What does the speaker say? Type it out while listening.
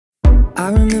I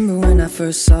remember when I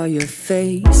first saw your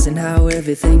face and how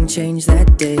everything changed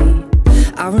that day.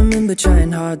 I remember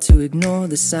trying hard to ignore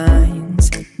the signs,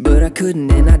 but I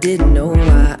couldn't and I didn't know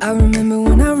why. I remember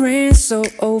when I ran so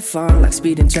far, like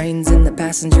speeding trains in the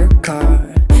passenger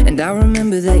car. And I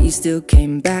remember that you still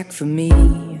came back for me.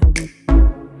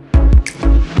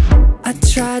 I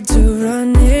tried to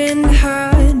run and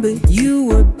hide, but you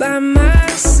were by my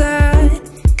side.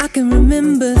 I can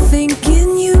remember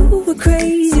thinking you were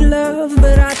crazy, love,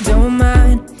 but I don't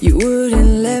mind. You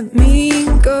wouldn't let me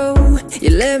go, you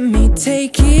let me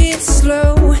take it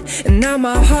slow. And now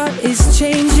my heart is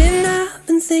changing, I've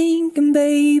been thinking,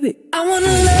 baby, I wanna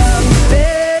love you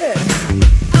better,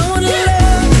 I wanna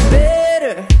love you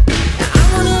better, I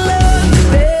wanna love you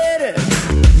better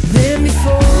than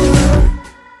before.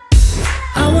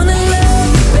 I wanna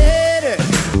love you better,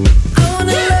 I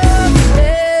wanna love you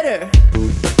better,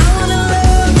 I wanna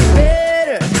love you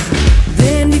better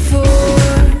than before.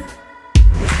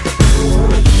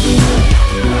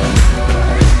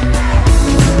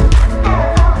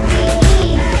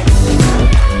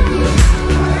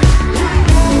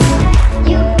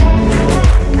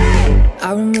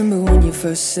 I remember when you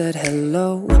first said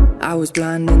hello, I was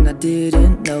blind and I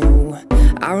didn't know.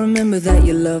 I remember that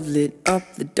your love lit up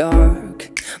the dark,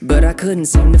 but I couldn't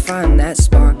seem to find that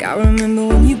spark. I remember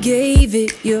when you gave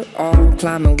it your all,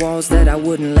 climbing walls that I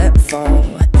wouldn't let fall.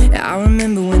 I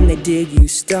remember when they did, you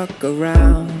stuck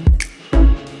around.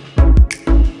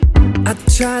 I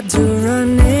tried to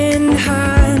run and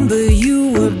hide, but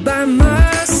you were by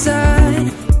my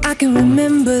side. I can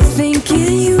remember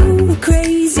thinking you were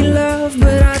crazy, love,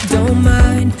 but I don't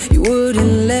mind. You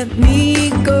wouldn't let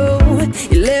me go,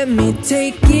 you let me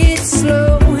take it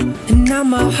slow. And now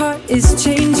my heart is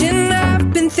changing,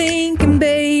 I've been thinking,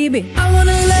 baby, I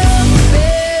wanna love you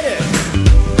better,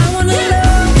 I wanna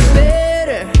love you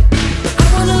better, I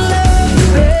wanna love you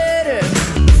better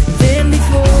than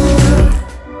before.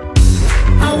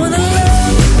 I wanna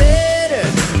love you better,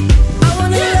 I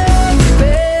wanna love you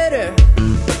better,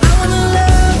 I wanna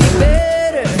love you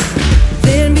better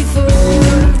than before.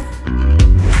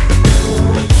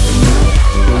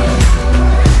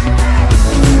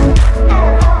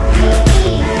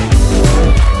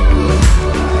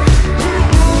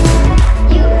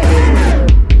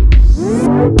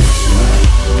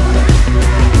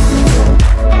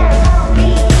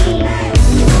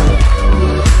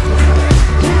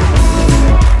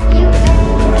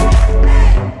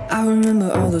 I remember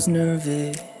all those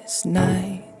nervous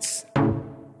nights,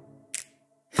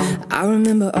 I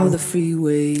remember all the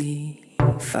freeway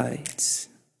fights.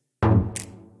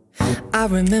 I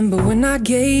remember when I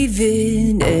gave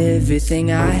it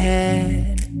everything I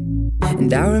had,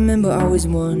 and I remember always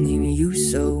wanting you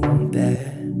so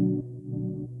bad.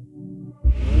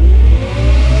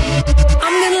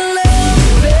 I'm gonna love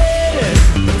you better,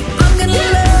 I'm gonna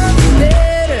love you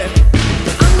better,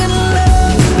 I'm gonna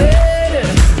love you better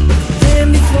than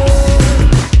before.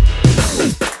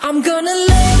 I'm gonna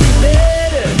love you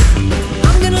better,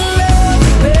 I'm gonna love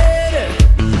you better,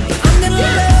 I'm gonna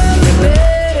love you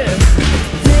better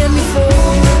than before.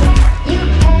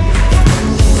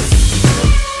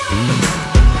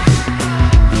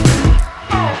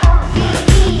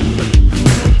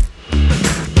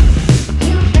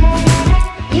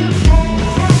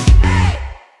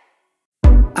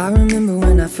 I remember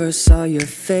when I first saw your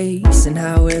face and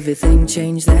how everything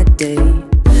changed that day.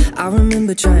 I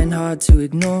remember trying hard to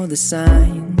ignore the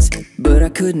signs, but I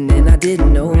couldn't and I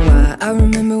didn't know why. I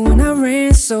remember when I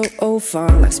ran so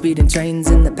far, like speeding trains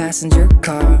in the passenger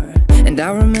car. And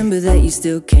I remember that you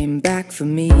still came back for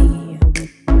me.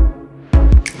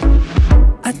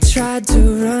 I tried to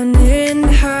run and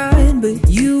hide, but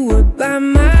you were by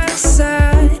my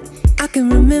side. I can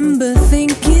remember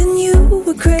thinking you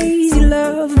were crazy,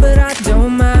 love, but I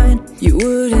don't mind. You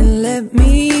wouldn't let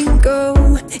me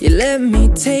go, you let me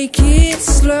take it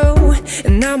slow.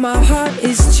 And now my heart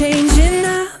is changing,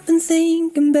 I've been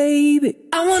thinking, baby,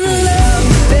 I wanna love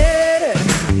you better,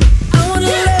 I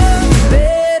wanna love you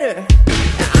better,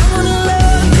 I wanna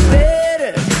love you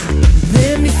better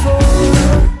than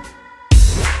before.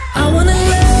 I wanna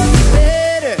love you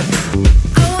better,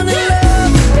 I wanna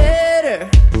love you better,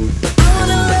 I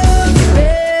wanna love you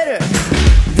better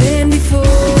than before.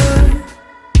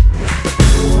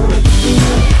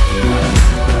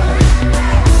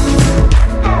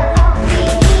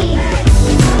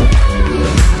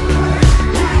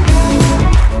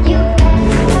 You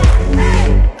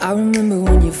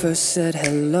first said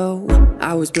hello,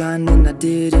 I was blind and I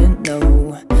didn't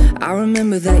know. I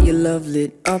remember that your love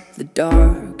lit up the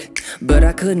dark, but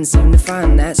I couldn't seem to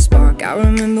find that spark. I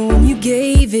remember when you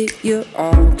gave it your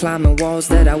all, climbing walls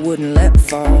that I wouldn't let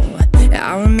fall. And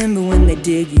I remember when they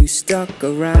did, you stuck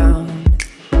around.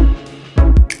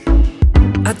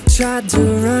 I tried to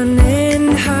run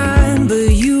and hide,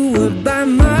 but you were by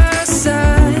my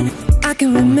side. I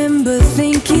can remember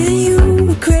thinking you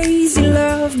were crazy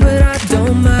love, but I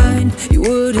don't mind. You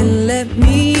wouldn't let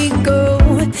me go,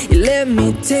 you let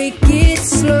me take it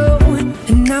slow.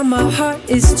 And now my heart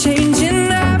is changing,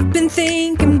 I've been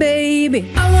thinking,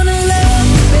 baby, I wanna love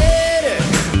you better,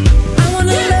 I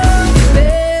wanna love you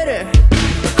better,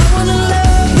 I wanna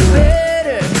love you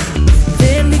better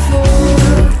than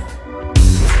before.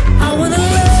 I wanna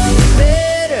love you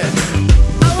better,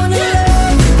 I wanna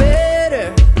love you better,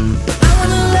 I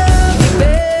wanna love you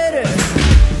better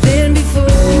than before.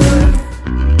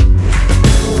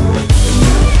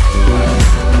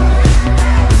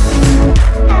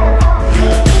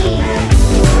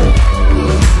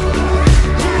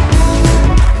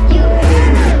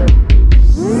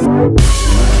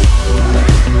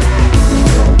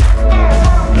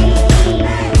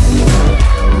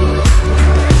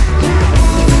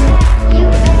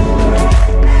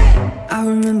 I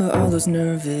remember all those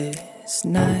nervous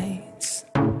nights,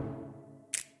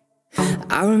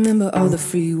 I remember all the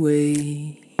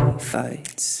freeway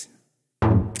fights,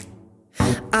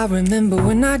 I remember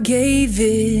when I gave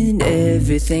it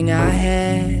everything I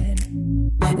had,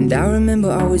 and I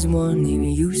remember always wanting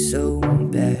you so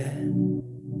bad.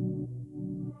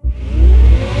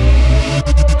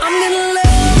 I'm gonna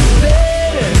love you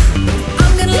better,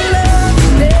 I'm gonna love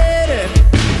you better,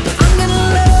 I'm gonna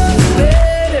love you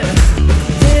better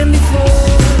than before.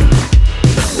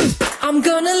 I'm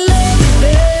gonna love you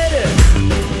better,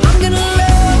 I'm gonna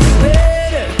love you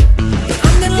better,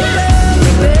 I'm gonna love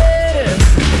you better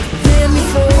than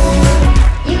before.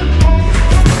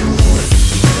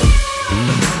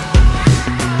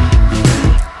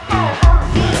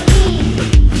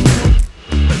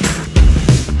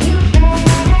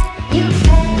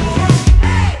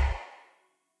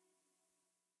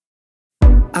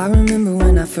 I remember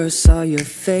when I first saw your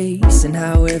face and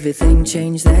how everything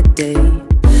changed that day.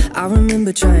 I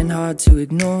remember trying hard to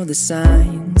ignore the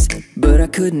signs, but I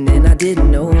couldn't and I didn't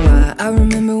know why. I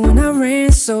remember when I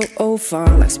ran so far,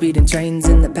 like speeding trains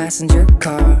in the passenger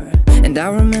car. And I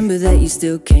remember that you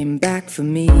still came back for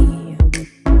me.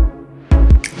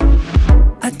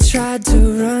 I tried to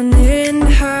run and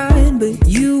hide, but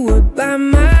you were by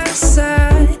my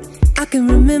side. I can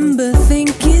remember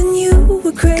thinking you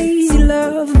were crazy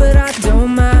love, but I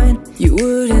don't mind. You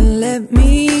wouldn't let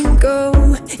me go,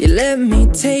 you let me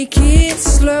take it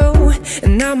slow.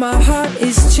 And now my heart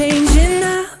is changing,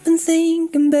 I've been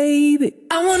thinking, baby,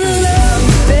 I wanna love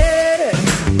you better,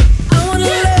 I wanna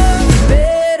love you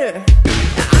better,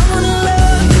 I wanna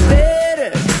love you better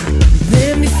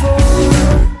than before.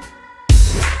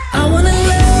 I wanna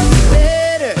love you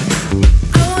better,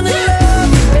 I wanna love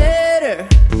you better,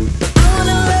 I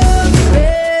wanna love you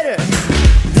better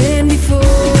than before.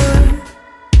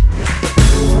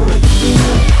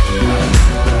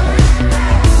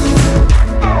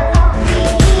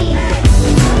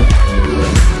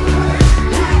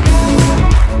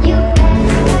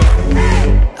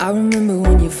 I remember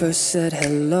when you first said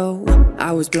hello,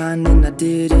 I was blind and I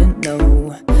didn't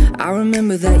know. I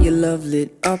remember that your love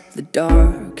lit up the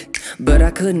dark, but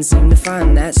I couldn't seem to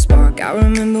find that spark. I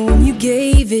remember when you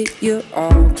gave it your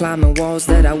all, climbing walls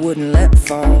that I wouldn't let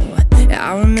fall. And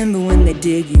I remember when they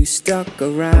did, you stuck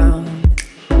around.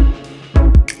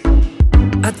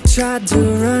 I tried to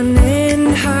run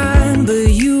and hide, but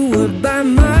you were by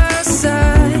my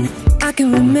side. I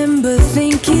can remember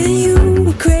thinking you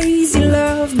were crazy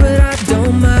love, but I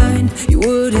don't mind. You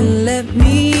wouldn't let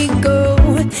me go,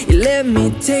 you let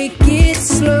me take it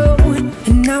slow.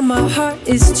 And now my heart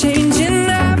is changing,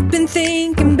 I've been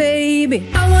thinking, baby,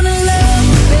 I wanna love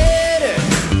you better,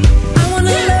 I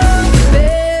wanna love you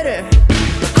better,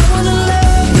 I wanna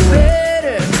love you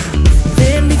better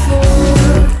than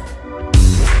before.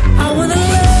 I wanna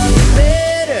love you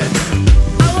better,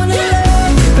 I wanna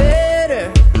love you better,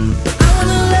 I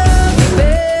wanna love you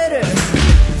better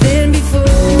than before.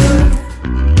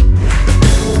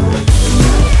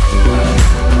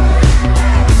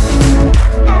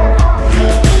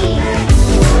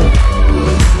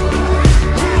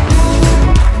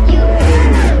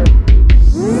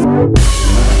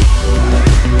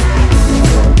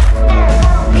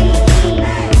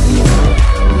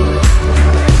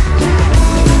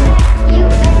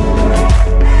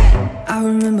 I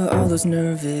remember all those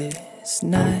nervous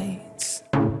nights,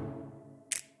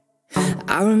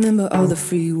 I remember all the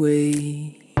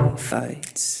freeway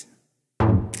fights.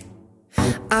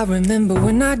 I remember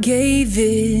when I gave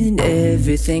it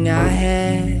everything I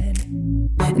had.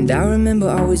 And I remember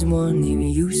always wanting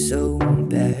you so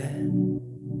bad.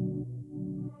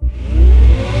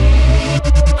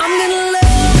 I'm gonna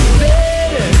love you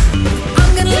better.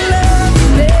 I'm gonna love you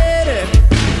better.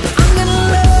 I'm gonna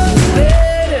love you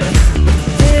better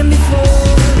than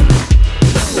before.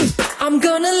 I'm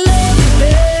gonna love you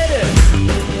better.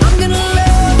 I'm gonna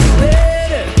love you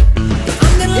better.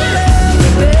 I'm gonna love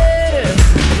you better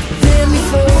than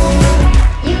before.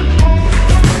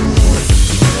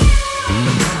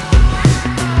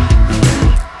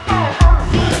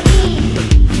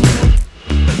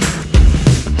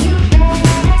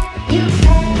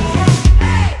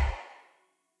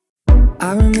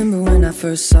 I remember when I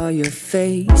first saw your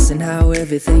face and how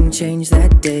everything changed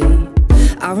that day.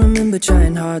 I remember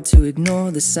trying hard to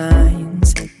ignore the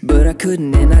signs, but I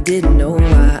couldn't and I didn't know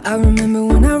why. I remember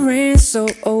when I ran so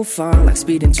far, like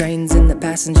speeding trains in the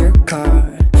passenger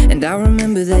car. And I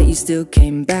remember that you still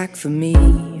came back for me.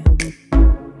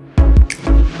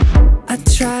 I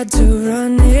tried to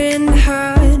run and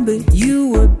hide, but you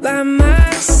were by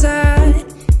my side.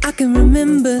 I can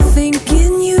remember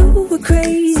thinking you were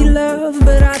crazy love,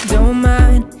 but I don't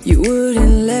mind. You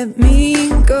wouldn't let me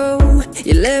go,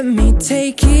 you let me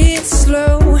take it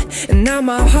slow. And now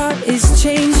my heart is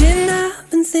changing, I've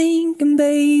been thinking,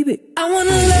 baby, I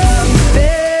wanna love you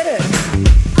better.